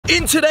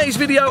In today's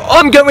video,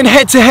 I'm going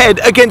head to head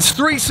against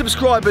 3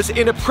 subscribers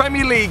in a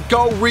Premier League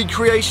goal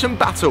recreation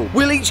battle.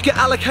 We'll each get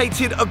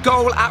allocated a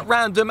goal at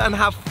random and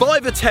have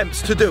 5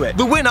 attempts to do it.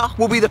 The winner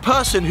will be the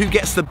person who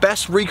gets the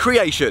best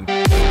recreation.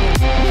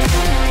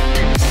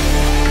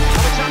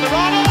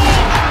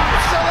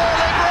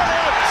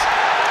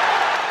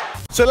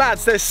 So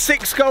lads, there's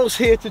 6 goals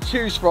here to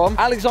choose from.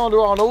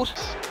 Alexander-Arnold.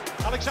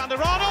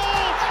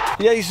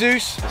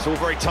 Jesus. It's all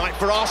very tight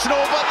for Arsenal,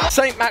 but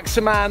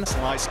Saint-Maximin.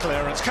 nice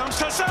clearance comes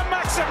to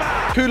Saint-Maximin.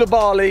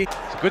 Koulibaly.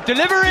 Good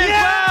delivery as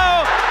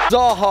well.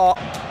 Zaha.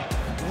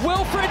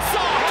 Wilfried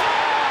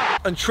Zaha.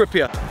 And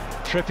Trippier.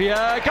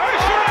 Trippier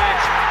goes for it.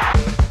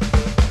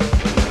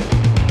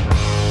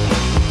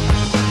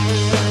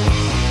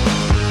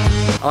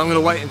 I'm going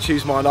to wait and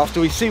choose mine after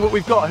we see what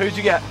we've got. Who'd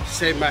you get?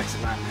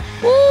 Saint-Maximin.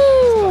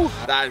 Woo!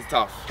 That is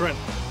tough. Trent,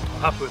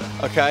 I'm happy with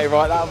that. Okay,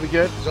 right, that'll be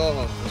good.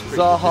 Zaha.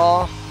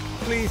 Zaha.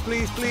 Please,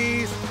 please,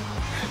 please.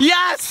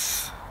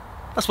 Yes!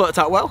 That's worked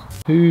out well.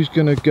 Who's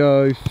gonna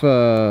go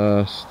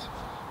first?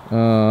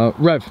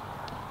 Rev,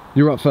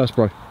 you're up first,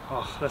 bro.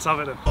 Oh, let's have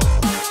it then.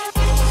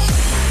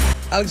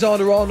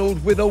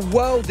 Alexander-Arnold with a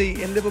worldie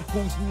in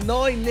Liverpool's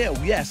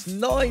 9-0. Yes,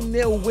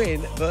 9-0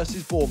 win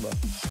versus Bournemouth.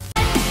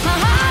 My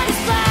heart is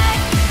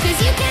black, 'cause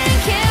you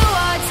can't kill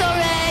what's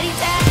already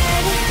dead.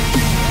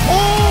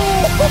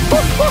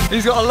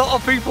 He's got a lot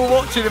of people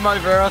watching him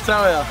over here, I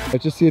tell ya.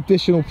 Just the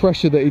additional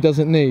pressure that he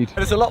doesn't need.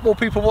 There's a lot more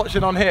people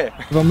watching on here.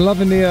 I'm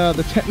loving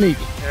the technique.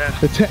 Yeah.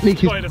 The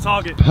technique is Got in the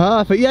target.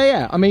 perfect.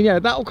 Yeah. I mean, yeah,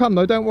 that'll come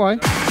though. Don't worry.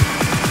 Nick,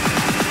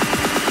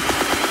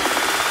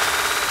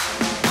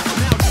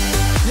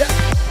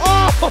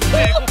 what's he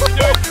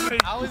doing to me?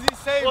 How is he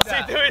saying What's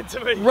that? he doing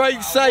to me?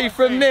 Great save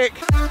from Nick.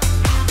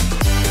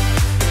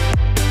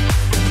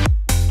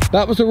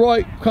 That was the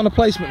right kind of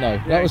placement though.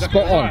 That was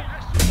exactly spot on. right.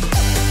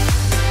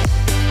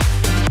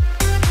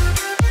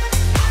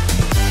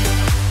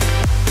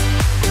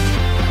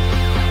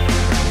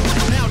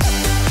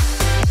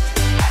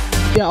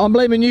 Yeah, I'm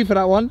blaming you for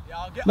that one.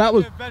 That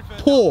was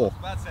poor.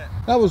 That's it.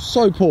 That was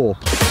so poor.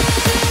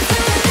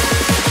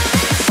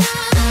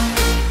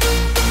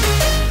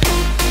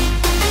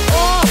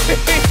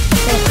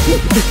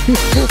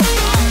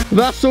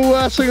 That's the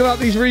worst thing about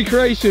these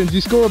recreations. You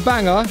score a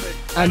banger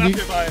and you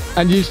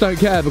just don't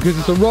care because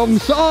it's the wrong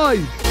side.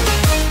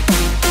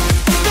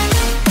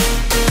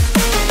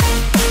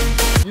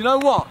 You know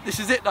what? This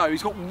is it though.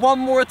 He's got one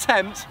more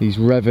attempt. He's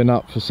revving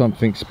up for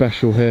something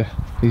special here.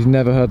 He's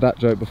never heard that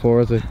joke before,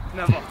 has he?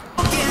 Never.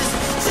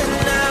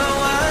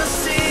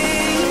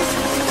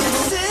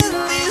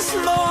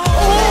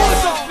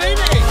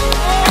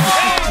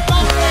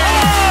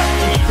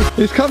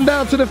 It's come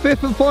down to the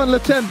 5th and final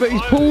attempt, but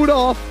he's pulled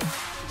off.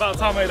 About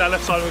time I made that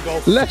left side of the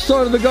goal. Left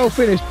side of the goal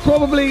finish.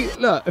 Probably,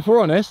 look, if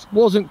we're honest,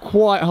 wasn't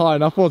quite high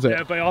enough, was it?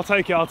 Yeah, but I'll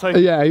take it, I'll take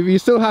it. Yeah, you're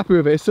still happy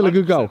with it. It's still a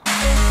good goal. 100%.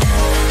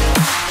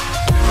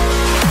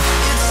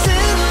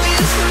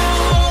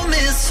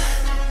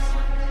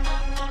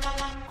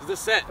 The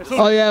set.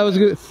 Oh yeah, it was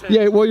good.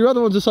 Yeah, well your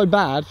other ones are so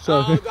bad.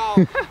 So.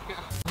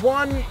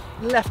 One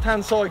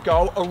left-hand side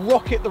goal, a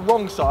rocket the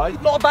wrong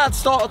side. Not a bad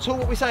start at all,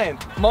 what are we saying?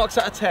 Marks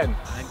out of 10.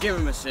 And give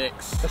him a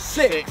 6. A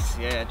 6?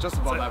 Yeah, just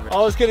above average.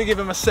 I was going to give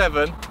him a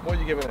 7. What are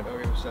you giving him? I'll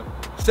give him a 7.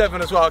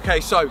 7 as well. Okay,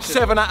 so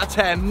 7 out of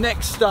 10.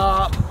 Next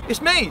up,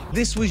 it's me.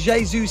 This was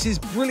Jesus'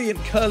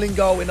 brilliant curling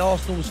goal in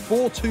Arsenal's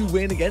 4-2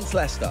 win against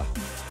Leicester.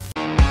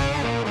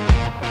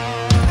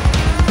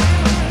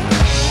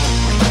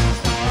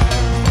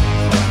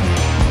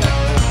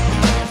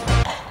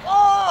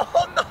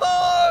 Oh no!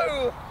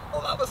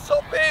 Oh, that was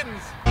top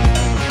bins.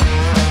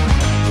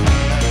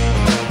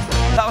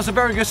 That was a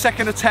very good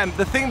second attempt.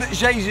 The thing that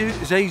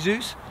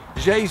Jesus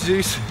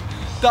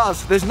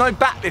does, there's no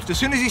back lift. As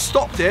soon as he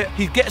stopped it,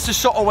 he gets the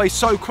shot away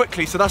so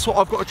quickly, so that's what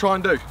I've got to try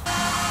and do.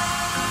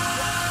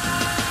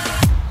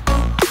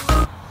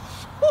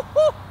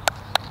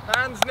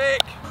 Hands,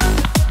 Nick.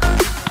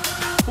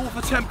 4th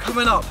attempt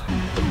coming up.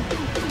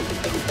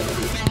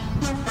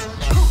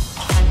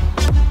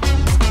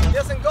 He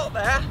hasn't got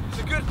there. It's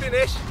a good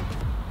finish,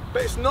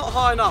 but it's not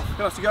high enough.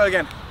 Gonna have to go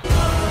again.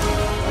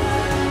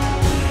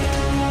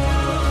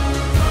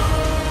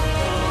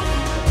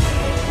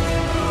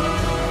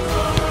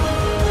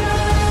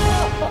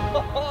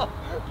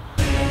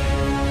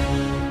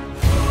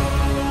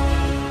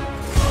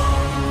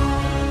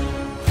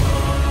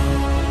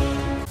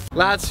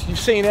 Lads, you've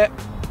seen it.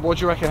 What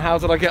do you reckon? How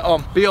did I get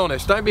on? Be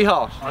honest, don't be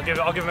harsh. I'll give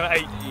it an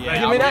 8. Yeah,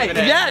 Give me an 8.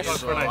 Yes! Go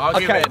for an 8. I'll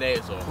give Okay. it an 8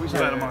 as well. Which is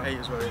better than mine? 8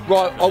 as well.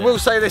 Right, I will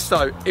say this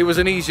though, it was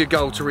an easier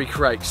goal to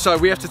recreate, so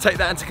we have to take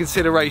that into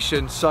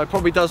consideration, so it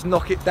probably does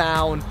knock it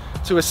down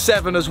to a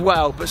 7 as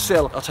well, but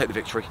still, I'll take the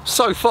victory.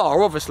 So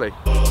far, obviously.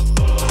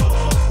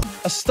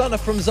 A stunner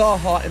from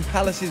Zaha in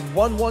Palace's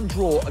 1-1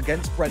 draw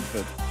against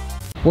Brentford.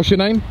 What's your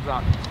name?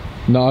 Zach.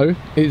 No,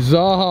 it's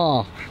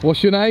Zaha.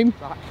 What's your name?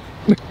 Zach.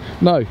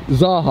 No,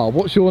 Zaha.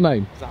 What's your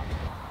name? Zach.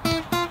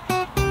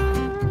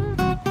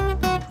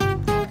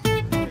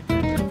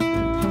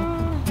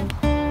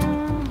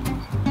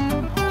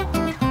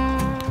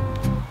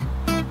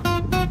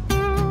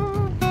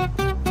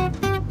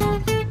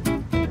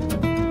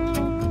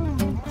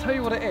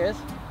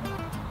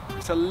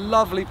 a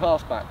lovely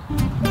pass back.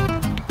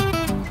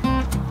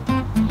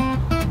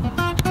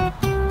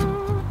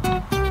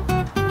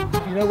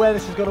 You know where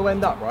this is going to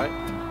end up, right?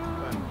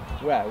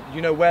 Where?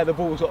 You know where the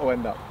ball's got to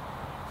end up?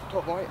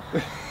 Top right.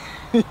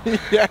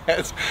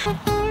 Yes.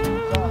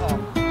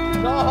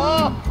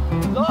 Zaha!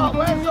 Zaha!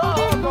 Where's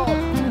Zaha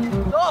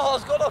gone?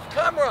 Zaha's gone off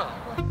camera!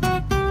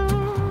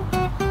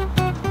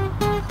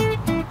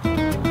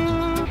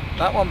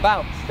 That one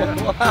bounced.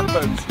 What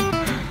happened?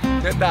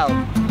 Get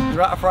down.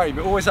 You're out of frame.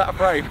 You're always out of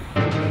frame.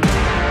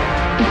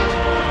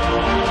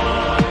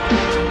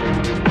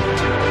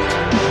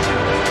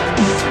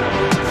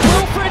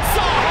 Wilfried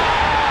Zaha!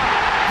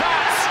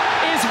 That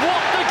is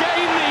what the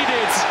game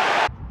needed.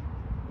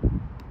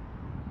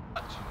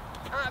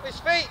 Out of his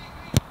feet.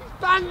 He's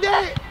banged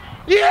it.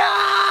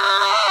 Yeah!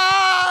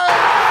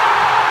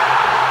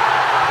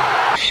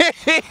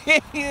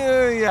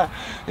 Yeah,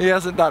 he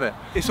hasn't done it.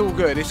 It's all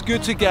good. It's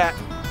good to get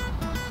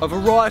a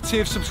variety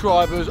of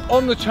subscribers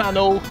on the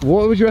channel.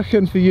 What would you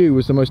reckon for you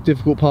was the most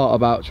difficult part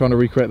about trying to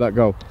recreate that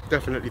goal?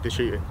 Definitely the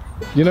shooting.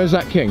 You know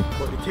Zach King?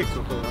 What, the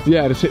TikTok?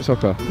 Yeah, the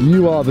TikToker.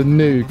 You are the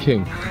new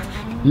king.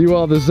 You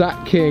are the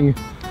Zach King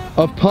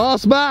of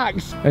pass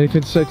backs.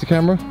 Anything to say to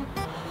camera?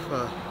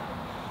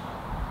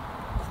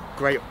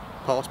 Great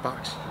pass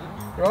backs.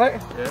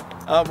 Right?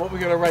 Yeah. What we're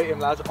going to rate him,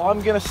 lads?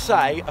 I'm going to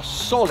say a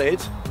solid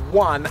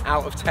 1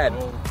 out of 10.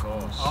 Oh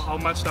gosh. I'll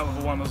match that with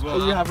a 1 as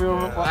well. Are you happy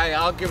with it? Hey,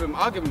 I'll give him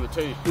a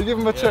 2. You give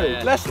him a 2.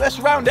 Yeah. Let's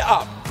round it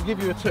up. We'll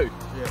give you a 2.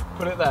 Yeah.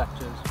 Put it there.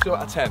 Cheers. 2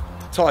 out of 10.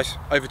 Tice,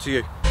 over to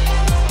you.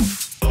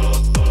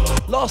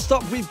 Last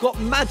up, we've got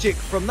Magic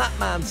from that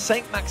man,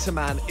 Saint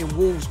Maximin, in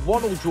Wolves'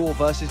 1-1 draw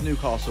versus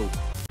Newcastle.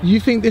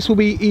 You think this will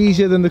be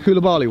easier than the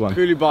Koulibaly one?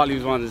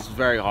 Koulibaly's one is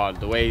very hard,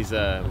 the way he's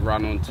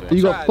run onto it.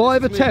 You got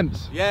 5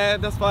 attempts. Yeah,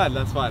 that's fine,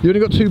 that's fine. You only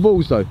got 2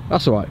 balls though.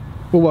 That's all right.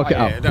 We'll work it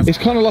yeah, out. that's It's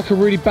kind of like a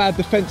really bad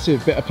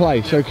defensive bit of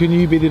play. So can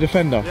you be the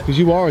defender? Because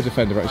you are a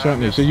defender, actually,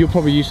 aren't you? So you're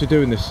probably used to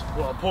doing this.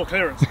 What, a poor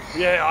clearance?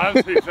 Yeah, I am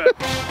to be fair.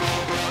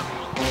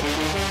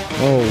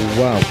 Oh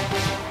wow.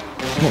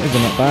 It's not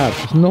even that bad.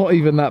 It's not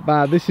even that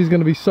bad. This is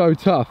going to be so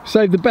tough.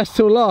 Saved the best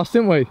till last,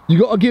 didn't we? You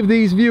got to give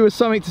these viewers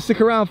something to stick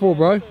around for,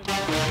 bro.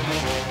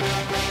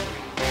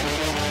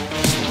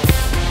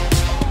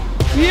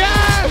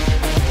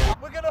 Yes!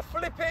 We're going to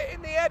flip it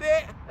in the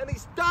edit, and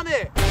he's done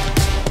it.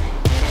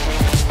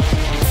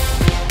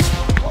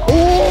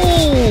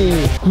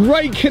 Oh!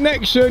 Great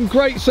connection,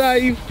 great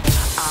save.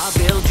 I'll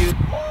build you.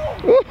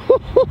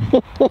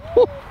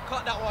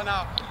 Cut that one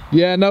out.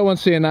 Yeah, no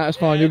one's seeing that. It's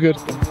fine. You're good.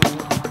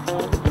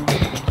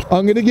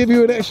 I'm going to give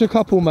you an extra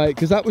couple, mate,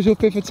 because that was your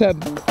 5th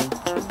attempt.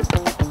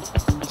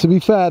 To be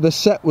fair, the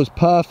set was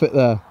perfect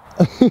there.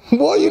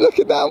 What are you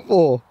looking down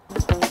for?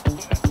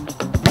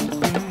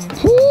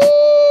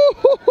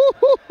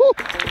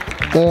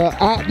 They are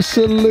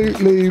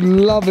absolutely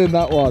loving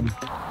that one.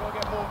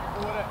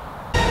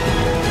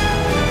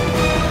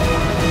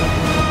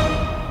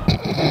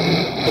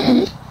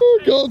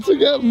 I've got to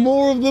get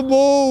more of the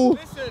ball.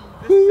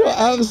 You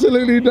got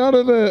absolutely none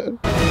of it.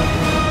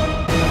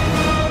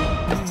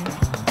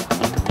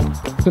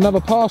 It's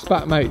another pass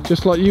back, mate,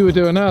 just like you were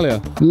doing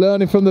earlier.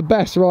 Learning from the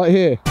best right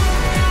here.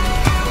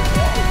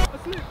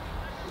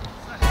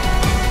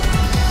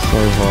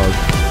 So hard.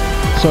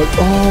 So,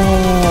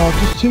 oh,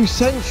 just too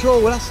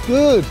central. That's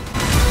good.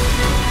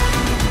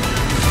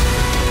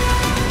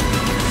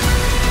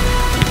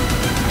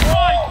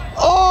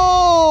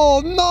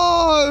 Oh,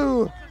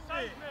 no.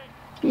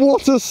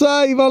 What a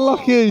save,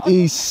 unlucky.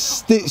 He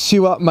stitched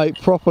you up,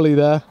 mate, properly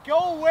there.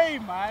 Go away,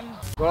 man.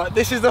 Right,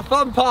 this is the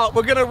fun part.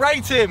 We're going to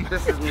rate him.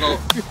 This is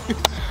not.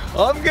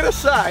 I'm going to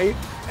say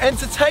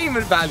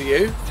entertainment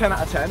value, 10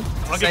 out of 10.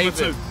 I'll give him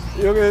a 2.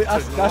 You're gonna,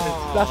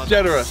 that's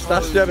generous.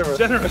 That's generous.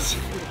 Generous.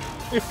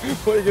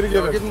 What are you going to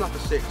give him? Give him like a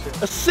 6.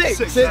 Yeah. A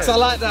 6? 6, I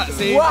like that.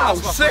 See, Wow,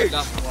 that's my 6. friend,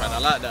 that's my friend, I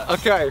like that.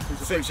 Okay.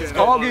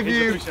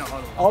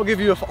 I'll give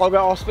you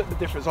I'll split the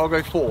difference. I'll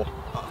go 4.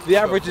 The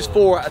average is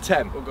 4 out of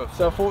 10.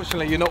 So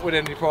unfortunately, you're not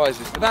winning any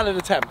prizes. A valid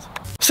attempt.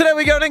 So there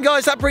we go then,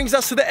 guys. That brings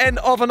us to the end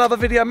of another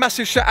video.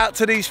 Massive shout out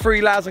to these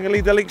 3 lads. I'm going to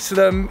leave the links to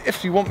them,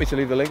 if you want me to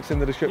leave the links in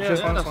the description.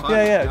 Yeah, that's fine.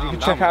 Yeah, you can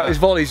check out his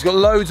volleys. He's got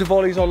loads of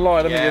volleys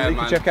online. Yeah, you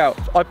can check out.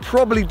 I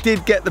probably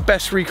did get the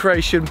best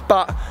recreation,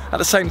 but at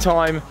the same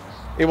time,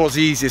 it was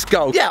the easiest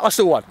goal. Yeah, I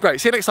still won.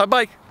 Great. See you next time.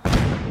 Bye.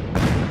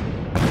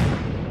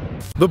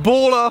 The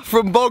baller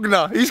from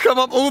Bognor. He's come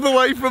up all the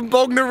way from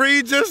Bognor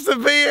Regis to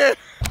be here.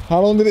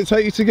 How long did it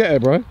take you to get here,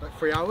 bro? Like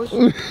 3 hours? 3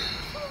 hours!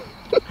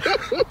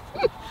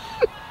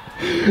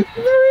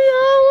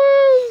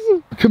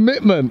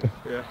 Commitment.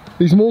 Yeah.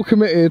 He's more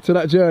committed to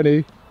that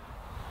journey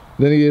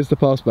than he is to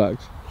pass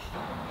backs.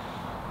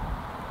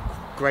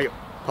 Great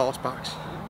pass backs.